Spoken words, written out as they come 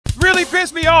really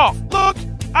pissed me off. Look,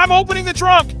 I'm opening the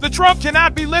trunk. The trunk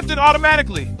cannot be lifted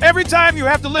automatically. Every time you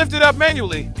have to lift it up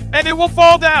manually, and it will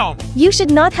fall down. You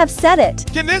should not have said it.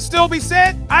 Can this still be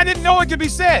said? I didn't know it could be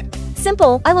said.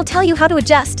 Simple, I will tell you how to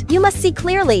adjust. You must see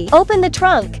clearly. Open the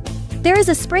trunk. There is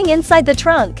a spring inside the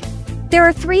trunk. There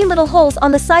are 3 little holes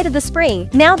on the side of the spring.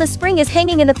 Now the spring is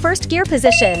hanging in the first gear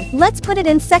position. Let's put it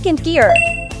in second gear.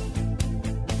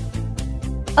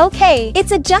 Okay,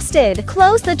 it's adjusted.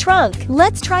 Close the trunk.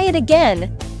 Let's try it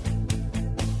again.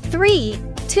 3,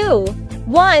 2,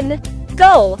 1,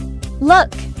 go.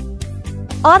 Look.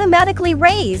 Automatically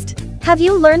raised. Have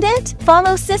you learned it?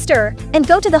 Follow sister and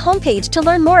go to the homepage to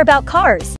learn more about cars.